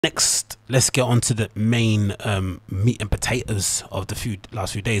Next, let's get on to the main meat and potatoes of the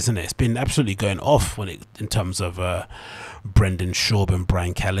last few days, isn't it? It's been absolutely going off in terms of Brendan Schaub and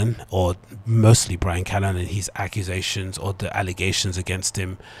Bryan Callen, or mostly Bryan Callen, and his accusations or the allegations against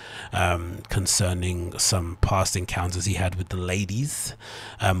him concerning some past encounters he had with the ladies.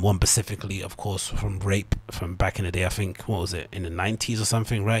 One specifically, of course, from rape from back in the day. I think, what was it, in the 90s or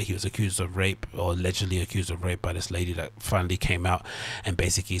something, right? He was accused of rape, or allegedly accused of rape, by this lady that finally came out and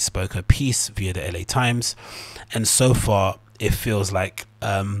basically spoke her piece via the LA Times. And so far it feels like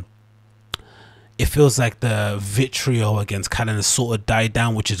the vitriol against Callen has sort of died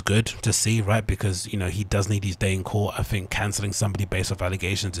down, which is good to see, right? Because, you know, he does need his day in court. I think cancelling somebody based off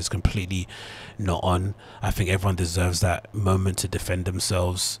allegations is completely not on. I think everyone deserves that moment to defend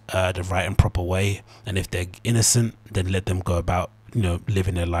themselves the right and proper way, and if they're innocent, then let them go about, you know,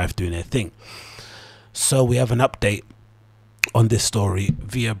 living their life, doing their thing. So we have an update on this story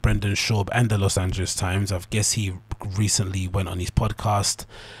via Brendan Schaub and the Los Angeles Times. I guess he recently went on his podcast,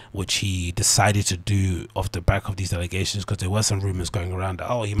 which he decided to do off the back of these allegations, because there were some rumors going around that,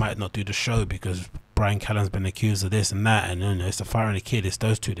 oh, he might not do the show because Bryan Callen's been accused of this and that, and you know, it's the fire and the kid, it's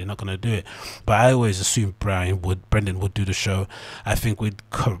those two, they're not going to do it. But I always assumed Brendan would do the show. I think with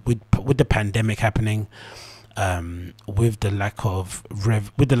the pandemic happening, with the lack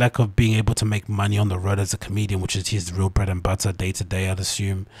of being able to make money on the road as a comedian, which is his real bread and butter day to day, I'd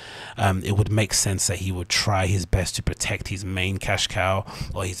assume it would make sense that he would try his best to protect his main cash cow,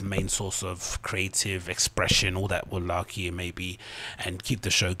 or his main source of creative expression, all that malarkey it may be, and keep the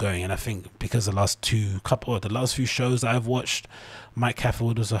show going. And I think because the last few shows that I've watched, Mike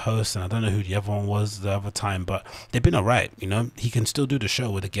Catherwood was a host, and I don't know who the other one was the other time, but they've been alright. You know, he can still do the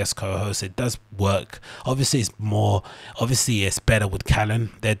show with a guest co-host. It does work. Obviously it's better with Callen.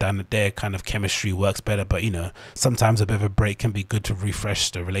 Their kind of chemistry works better, but you know, sometimes a bit of a break can be good to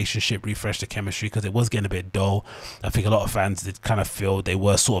refresh the relationship, refresh the chemistry, because it was getting a bit dull. I think a lot of fans did kind of feel they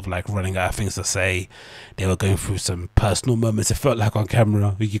were sort of like running out of things to say. They were going through some personal moments, it felt like, on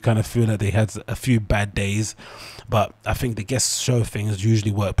camera. You kind of feel that they had a few bad days. But I think the guest show things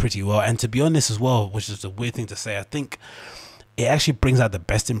usually work pretty well. And to be honest as well, which is a weird thing to say, I think it actually brings out the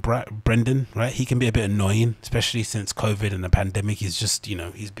best in Brendan, right? He can be a bit annoying, especially since COVID and the pandemic. He's just, you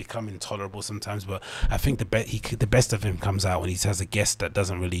know, he's become intolerable sometimes. But I think the best of him comes out when he has a guest that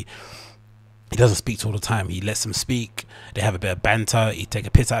he doesn't speak all the time. He lets them speak. They have a bit of banter. He take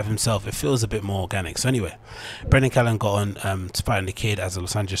a piss out of himself. It feels a bit more organic. So anyway, Brendan Callen got on to Fighting the Kid, as the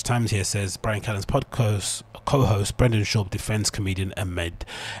Los Angeles Times here says. Bryan Callen's podcast co-host Brendan Schaub defends comedian amid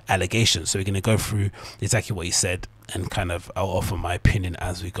allegations. So we're going to go through exactly what he said, and kind of I'll offer my opinion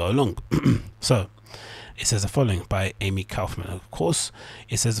as we go along. So it says the following by Amy Kaufman. Of course,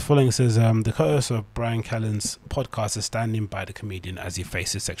 it says the following. It says the co-host of Bryan Callen's podcast is standing by the comedian as he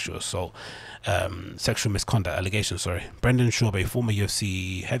faces sexual misconduct allegations. Brendan Schaub, a former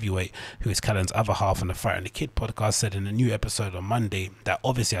UFC heavyweight who is Callen's other half on the Fighting the Kid podcast, said in a new episode on Monday that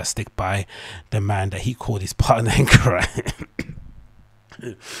obviously I stick by the man that he called his partner in crime.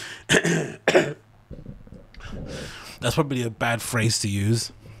 That's probably a bad phrase to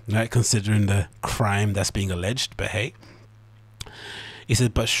use, right, considering the crime that's being alleged, but hey. He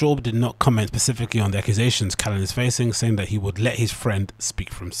said, but Schaub did not comment specifically on the accusations Callen is facing, saying that he would let his friend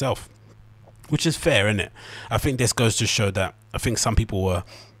speak for himself, which is fair, isn't it? I think this goes to show that I think some people were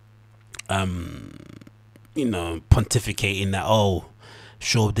you know, pontificating that, oh,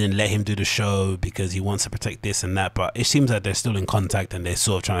 Schaub didn't let him do the show because he wants to protect this and that, but it seems like they're still in contact and they're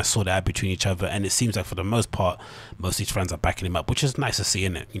sort of trying to sort it out between each other. And it seems like for the most part, most of these friends are backing him up, which is nice to see,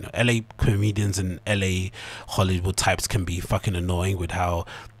 isn't it? You know, LA comedians and LA Hollywood types can be fucking annoying with how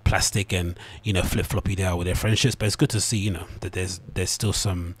plastic and, you know, flip-floppy they are with their friendships, but it's good to see, you know, that there's still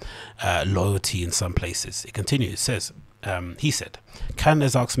some loyalty in some places. It continues, it says, he said, Callen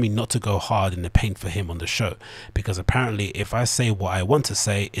has asked me not to go hard in the paint for him on the show, because apparently if I say what I want to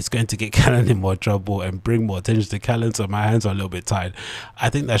say, it's going to get Callen in more trouble and bring more attention to Callen, so my hands are a little bit tied.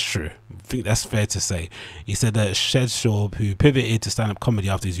 I think that's true. I think that's fair to say. He said that Schaub, who pivoted to stand-up comedy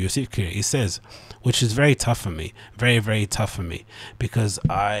after his UFC career, he says, which is very tough for me, very, very tough for me, because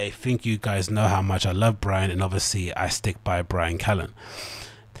I think you guys know how much I love Bryan, and obviously I stick by Bryan Callen.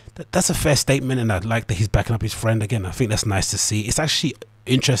 That's a fair statement, and I like that he's backing up his friend again. I think that's nice to see. It's actually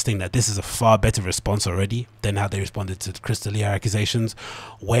interesting that this is a far better response already than how they responded to the Chris D'Elia accusations,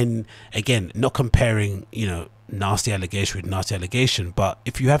 when, again, not comparing, you know, nasty allegation with nasty allegation, but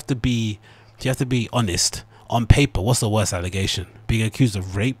if you have to be honest, on paper, what's the worst allegation? Being accused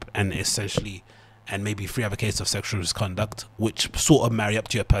of rape and essentially, and maybe 3 other cases of sexual misconduct, which sort of marry up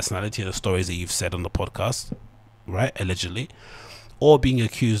to your personality and the stories that you've said on the podcast, right, allegedly, or being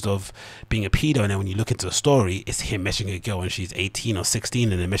accused of being a pedo, and then when you look into the story, it's him messaging a girl when she's 18 or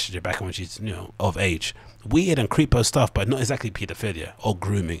 16 and then messaging her back when she's, you know, of age. Weird and creepo stuff, but not exactly pedophilia or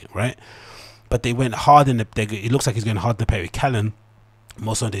grooming, right? But they went hard in the, it looks like he's going hard in the paint with Callen,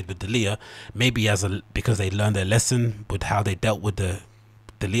 more so did with D'Elia, maybe because they learned their lesson with how they dealt with the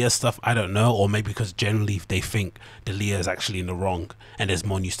D'Elia stuff, I don't know, or maybe because generally they think D'Elia is actually in the wrong and there's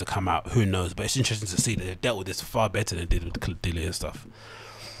more news to come out, who knows. But it's interesting to see that they've dealt with this far better than they did with the D'Elia stuff.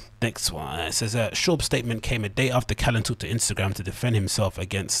 Next one, it says Schaub's statement came a day after Callen took to Instagram to defend himself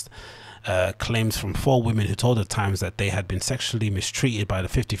against claims from 4 women who told the Times that they had been sexually mistreated by the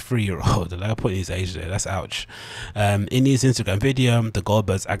 53-year-old. Like I put his age there, that's ouch. In his Instagram video, the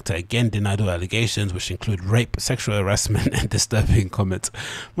Goldbergs actor again denied all allegations, which include rape, sexual harassment, and disturbing comments.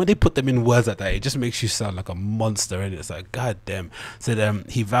 When they put them in words like that, it just makes you sound like a monster, and it's like, god damn. Said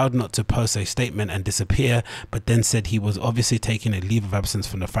he vowed not to post a statement and disappear, but then said he was obviously taking a leave of absence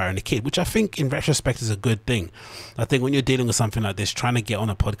from the fire and the kid, which I think in retrospect is a good thing. I think when you're dealing with something like this, trying to get on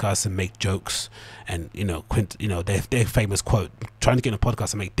a podcast and make jokes, and you know, their famous quote, trying to get on a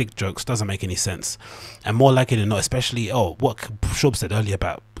podcast and make dick jokes doesn't make any sense. And more likely than not, especially what Schaub said earlier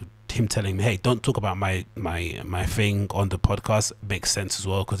about him telling me, hey, don't talk about my thing on the podcast, makes sense as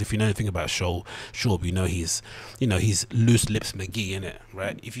well, because if you know anything about Schaub, you know he's loose lips McGee in it,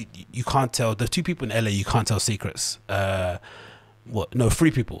 right? If you can't tell the 2 people in LA, you can't tell secrets. 3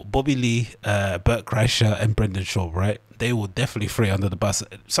 people, Bobby Lee, Bert Kreischer, and Brendan Schaub, right? They will definitely throw under the bus,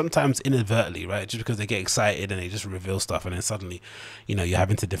 sometimes inadvertently, right? Just because they get excited and they just reveal stuff, and then suddenly, you know, you're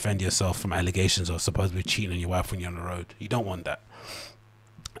having to defend yourself from allegations of supposedly cheating on your wife when you're on the road. You don't want that.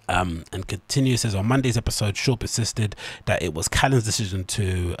 And continues, says on Monday's episode, Schaub insisted that it was Callen's decision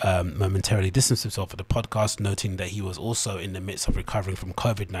to momentarily distance himself from the podcast, noting that he was also in the midst of recovering from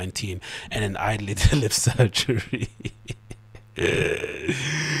COVID-19 and an eyelid lip surgery.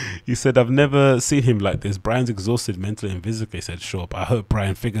 He said, I've never seen him like this. Bryan's exhausted mentally and physically, said Schaub. I hope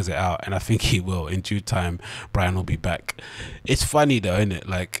Bryan figures it out, and I think he will. In due time, Bryan will be back. It's funny though, isn't it?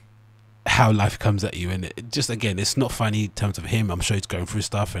 Like how life comes at you, and it just, again, it's not funny in terms of him. I'm sure he's going through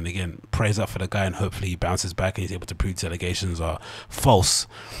stuff, and again, praise up for the guy, and hopefully he bounces back and he's able to prove the allegations are false.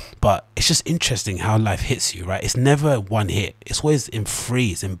 But it's just interesting how life hits you, right? It's never one hit. It's always in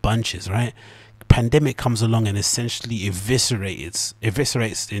threes, in bunches, right? Pandemic comes along and essentially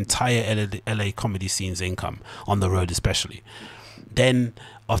eviscerates the entire LA comedy scene's income, on the road especially. Then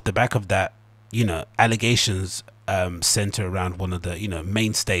off the back of that, you know, allegations center around one of the, you know,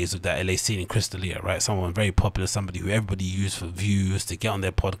 mainstays of that LA scene in Chris D'Elia, right? Someone very popular, somebody who everybody used for views, to get on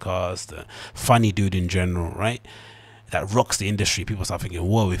their podcast, a funny dude in general, right? That rocks the industry. People start thinking,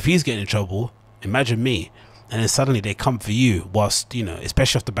 whoa, if he's getting in trouble, imagine me. And then suddenly they come for you, whilst, you know,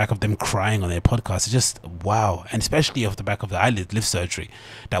 especially off the back of them crying on their podcast. It's just wow. And especially off the back of the eyelid lift surgery,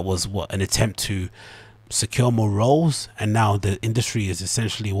 that was an attempt to secure more roles, and now the industry is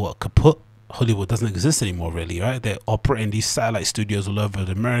essentially kaput. Hollywood doesn't exist anymore, really, right? They're operating these satellite studios all over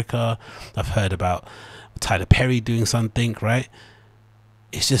America. I've heard about Tyler Perry doing something, right?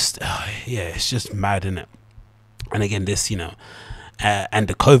 It's just it's just mad, isn't it? And again, this, you know, and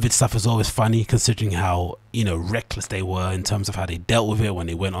the COVID stuff is always funny, considering how, you know, reckless they were in terms of how they dealt with it when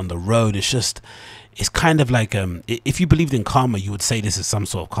they went on the road. It's kind of like, if you believed in karma, you would say this is some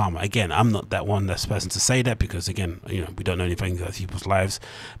sort of karma. Again, I'm not that's person to say that, because again, you know, we don't know anything about people's lives.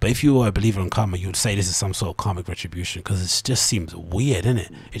 But if you were a believer in karma, you would say this is some sort of karmic retribution, because it just seems weird, isn't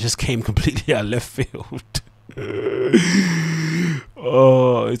it? It just came completely out of left field.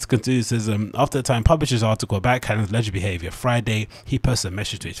 Oh, it's continued. It says, after the Time published his article about Callen's alleged behavior Friday, he posted a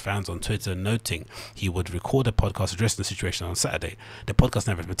message to his fans on Twitter noting he would record a podcast addressing the situation on Saturday. The podcast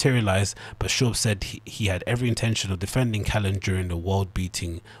never materialized, but Schaub said he had every intention of defending Callen during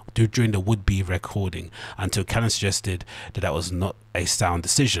the would-be recording, until Callen suggested that was not a sound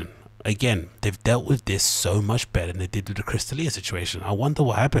decision. Again, they've dealt with this so much better than they did with the Chris D'Elia situation. I wonder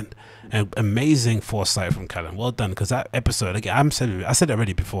what happened. Amazing foresight from Callen. Well done, because that episode, again, I said it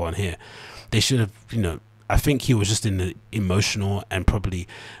already before on here. They should have, you know, I think he was just in the emotional and probably,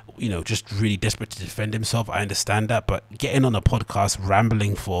 you know, just really desperate to defend himself. I understand that, but getting on a podcast,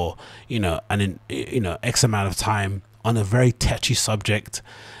 rambling for, you know, X amount of time on a very touchy subject,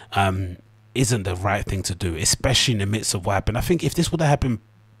 isn't the right thing to do, especially in the midst of what happened. I think if this would have happened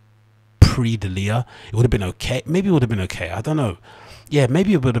pre-D'Elia, it would have been okay. Maybe it would have been okay. I don't know. Yeah,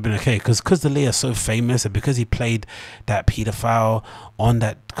 maybe it would have been okay, because D'Elia is so famous, and because he played that pedophile on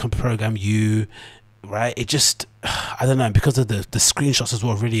that program, right? It just, I don't know, because of the screenshots as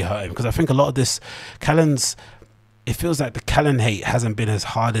well really hurt him, because I think a lot of this, Callen's it feels like the Callen hate hasn't been as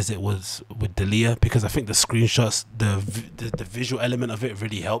hard as it was with D'Elia, because I think the screenshots, the visual element of it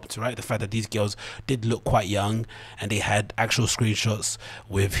really helped, right? The fact that these girls did look quite young and they had actual screenshots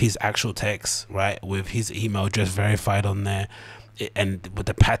with his actual text, right, with his email address verified on there, and with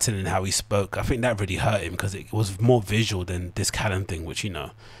the pattern and how he spoke. I think that really hurt him because it was more visual than this Callen thing, which, you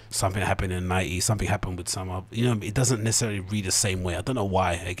know, something happened in the 90s, something happened with some, you know, it doesn't necessarily read the same way. I don't know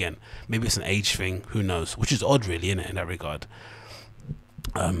why. Again, maybe it's an age thing, who knows, which is odd really, isn't it, in that regard.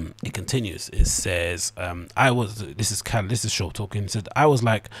 It continues. It says, this is Schaub talking. It said, I was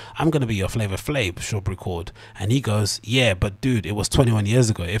like, I'm gonna be your Flavor Flav, Schaub record, and he goes, yeah, but dude, it was 21 years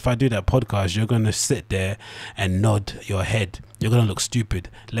ago. If I do that podcast, you're gonna sit there and nod your head. You're gonna look stupid.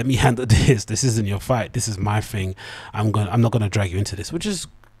 Let me handle this. This isn't your fight. This is my thing. I'm not gonna drag you into this, which is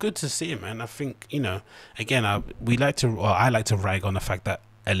good to see, man. I think, you know, again, I like to rag on the fact that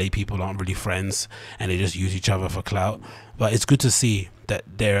LA people aren't really friends and they just use each other for clout, but it's good to see that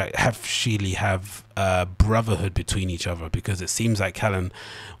they have brotherhood between each other, because it seems like Callen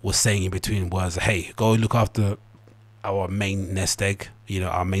was saying in between words, hey, go look after our main nest egg, you know,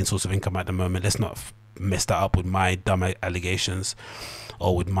 our main source of income at the moment. Let's not mess that up with my dumb allegations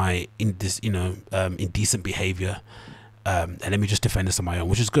or with my indecent behavior. And let me just defend this on my own,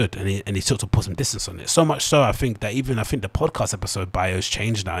 which is good. And he sort of put some distance on it. So much so, I think the podcast episode bio's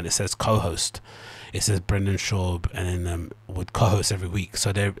changed now, and it says co-host. It says Brendan Schaub, and then would co-host every week.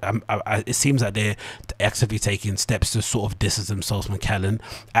 So it seems like they're actively taking steps to sort of distance themselves from Callen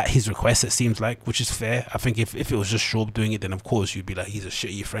at his request, it seems like, which is fair. I think if it was just Schaub doing it, then of course you'd be like, he's a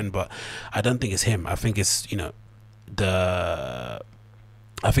shitty friend. But I don't think it's him. I think it's, you know,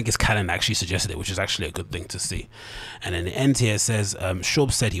 I think it's Callen actually suggested it, which is actually a good thing to see. And then the end here says,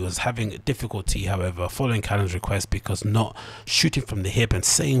 Schaub said he was having difficulty, however, following Callen's request, because not shooting from the hip and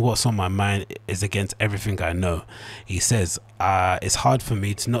saying what's on my mind is against everything I know. He says, it's hard for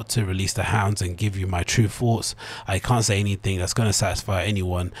me not to release the hounds and give you my true thoughts. I can't say anything that's going to satisfy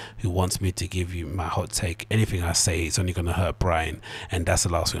anyone who wants me to give you my hot take. Anything I say is only going to hurt Bryan, and that's the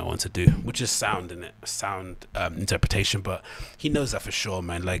last thing I want to do, which is sound interpretation, but he knows that for sure,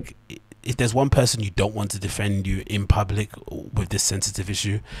 man. Like, if there's one person you don't want to defend you in public with this sensitive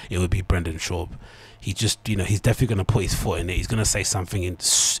issue, it would be Brendan Schaub. He just, you know, he's definitely going to put his foot in it. He's going to say something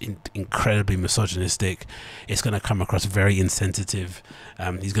incredibly misogynistic. It's going to come across very insensitive.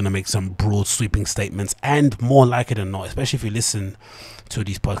 He's going to make some broad sweeping statements, and more likely than not, especially if you listen to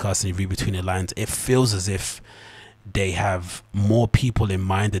these podcasts and you read between the lines, it feels as if they have more people in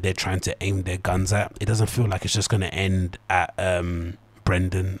mind that they're trying to aim their guns at. It doesn't feel like it's just going to end at at Bryan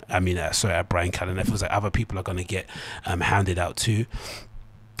Callen. It feels like other people are going to get handed out too.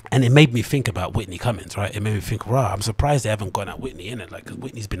 And it made me think about Whitney Cummings, right? It made me think, wow, I'm surprised they haven't gone at Whitney, innit? Like, because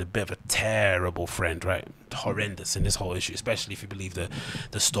Whitney's been a bit of a terrible friend, right? Horrendous in this whole issue, especially if you believe the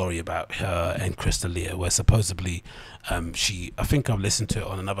story about her and Chris D'Elia, where supposedly I think I've listened to it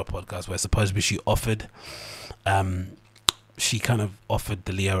on another podcast, where supposedly she kind of offered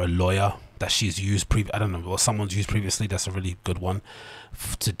D'Elia a lawyer that she's used I don't know, or someone's used previously. That's a really good one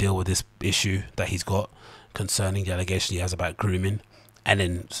to deal with this issue that he's got concerning the allegation he has about grooming. And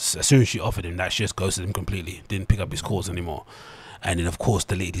then as soon as she offered him that, she just ghosted him completely, didn't pick up his calls anymore. And then of course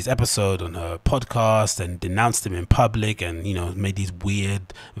deleted his episode on her podcast and denounced him in public, and, you know, made these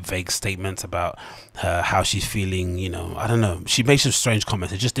weird vague statements about how she's feeling. You know, I don't know, she made some strange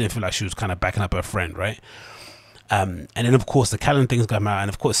comments. It just didn't feel like she was kind of backing up her friend, right? And then of course the Callen thing's come out, and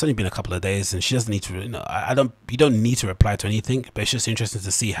of course it's only been a couple of days, and she doesn't need to, you know, you don't need to reply to anything, but it's just interesting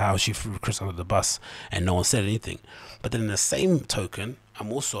to see how she threw Chris under the bus and no one said anything. But then in the same token,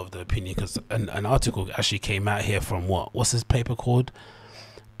 I'm also of the opinion, because an article actually came out here from what's this paper called?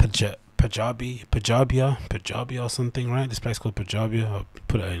 Pajabia or something, right? This place called Pajabia. I'll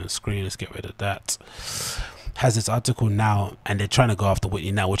put it on the screen. Let's get rid of that. Has this article now, and they're trying to go after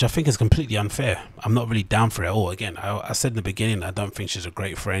Whitney now, which I think is completely unfair. I'm not really down for it at all. Again, I said in the beginning, I don't think she's a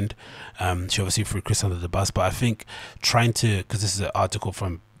great friend. She obviously threw Chris under the bus, but I think because this is an article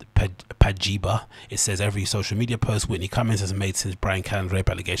from Pajiba, it says every social media post Whitney Cummings has made since Bryan Callen's rape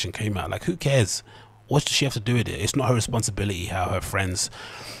allegation came out. Like, who cares? What does she have to do with it? It's not her responsibility how her friends,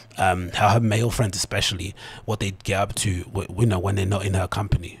 how her male friends especially, what they get up to, you know, when they're not in her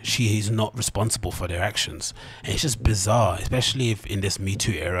company. She is not responsible for their actions. And it's just bizarre, especially if in this Me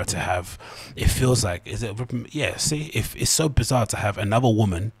Too era, to have, it feels like, if it's so bizarre to have another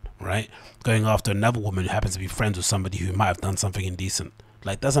woman, right, going after another woman who happens to be friends with somebody who might have done something indecent.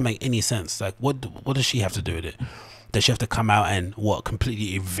 Like, doesn't make any sense. Like, what does she have to do with it? Does she have to come out and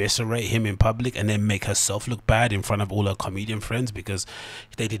completely eviscerate him in public and then make herself look bad in front of all her comedian friends because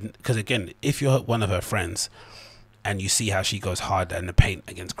they didn't? Because again, if you're one of her friends and you see how she goes hard in the paint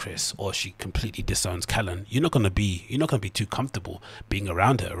against Chris, or she completely disowns Callen, you're not gonna be too comfortable being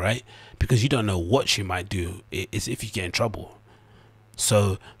around her, right? Because you don't know what she might do is if you get in trouble.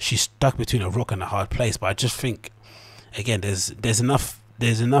 So she's stuck between a rock and a hard place. But I just think, again, there's enough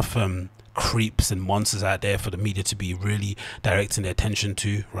creeps and monsters out there for the media to be really directing their attention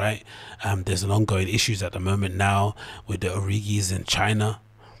to, right? There's an ongoing issues at the moment now with the Origis in China,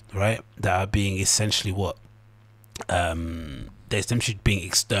 right, that are being essentially they're essentially being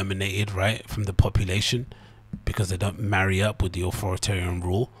exterminated, right, from the population because they don't marry up with the authoritarian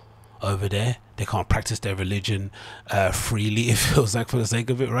rule over there. They can't practice their religion freely, it feels like, for the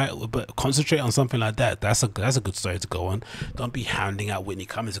sake of it, right? But concentrate on something like that. That's a good story to go on. Don't be hounding out Whitney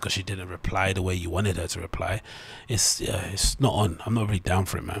Cummings because she didn't reply the way you wanted her to reply. It's not on. I'm not really down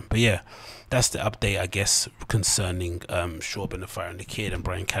for it, man. But yeah, that's the update, I guess, concerning Schaub and the Fire and the Kid and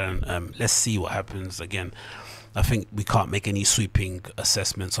Bryan Callen. Let's see what happens. Again, I think we can't make any sweeping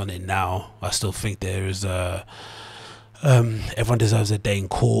assessments on it now. I still think there is everyone deserves a day in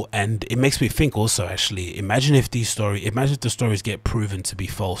court, and it makes me think also, actually, imagine if the stories get proven to be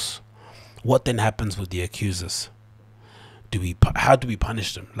false. What then happens with the accusers? How do we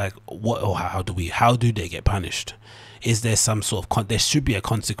punish them? Like, what, or how do they get punished? Is there some sort of there should be a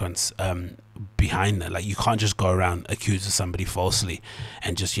consequence behind that? Like, you can't just go around accusing somebody falsely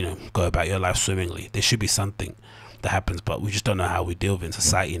and just, you know, go about your life swimmingly. There should be something that happens, but we just don't know how we deal with it in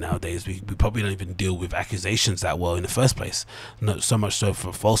society nowadays. We probably don't even deal with accusations that well in the first place, not so much so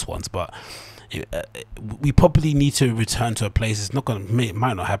for false ones. But we probably need to return to a place. It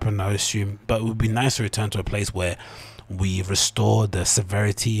might not happen, I assume, but it would be nice to return to a place where we restore the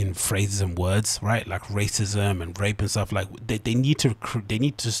severity in phrases and words, right? Like racism and rape and stuff. Like they don't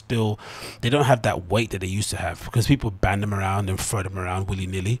have that weight that they used to have, because people ban them around and throw them around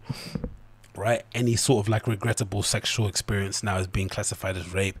willy-nilly, right? Any sort of like regrettable sexual experience now is being classified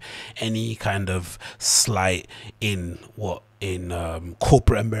as rape. Any kind of slight in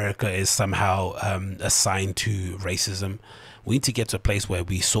corporate America is somehow assigned to racism. We need to get to a place where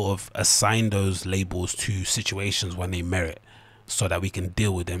we sort of assign those labels to situations when they merit, so that we can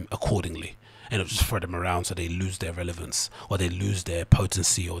deal with them accordingly, and not just throw them around so they lose their relevance, or they lose their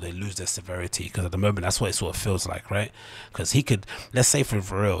potency, or they lose their severity. Because at the moment, that's what it sort of feels like, right? Because he could, let's say for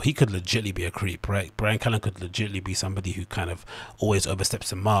real, he could legitimately be a creep, right? Bryan Callen could legitimately be somebody who kind of always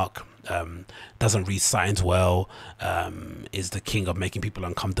oversteps the mark, doesn't read signs well, is the king of making people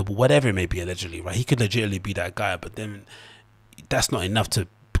uncomfortable, whatever it may be, allegedly, right? He could legitimately be that guy, but then that's not enough to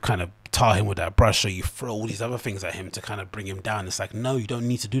kind of tar him with that brush, so you throw all these other things at him to kind of bring him down. It's like, no, you don't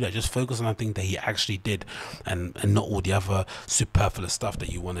need to do that. Just focus on the thing that he actually did, and not all the other superfluous stuff that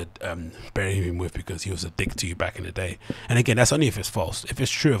you wanted bury him with because he was a dick to you back in the day. And again, that's only if it's false. If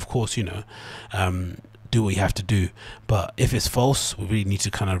it's true, of course, you know, do what you have to do. But if it's false, we really need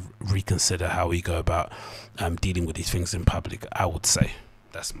to kind of reconsider how we go about dealing with these things in public, I would say.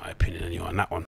 That's my opinion anyway on that one.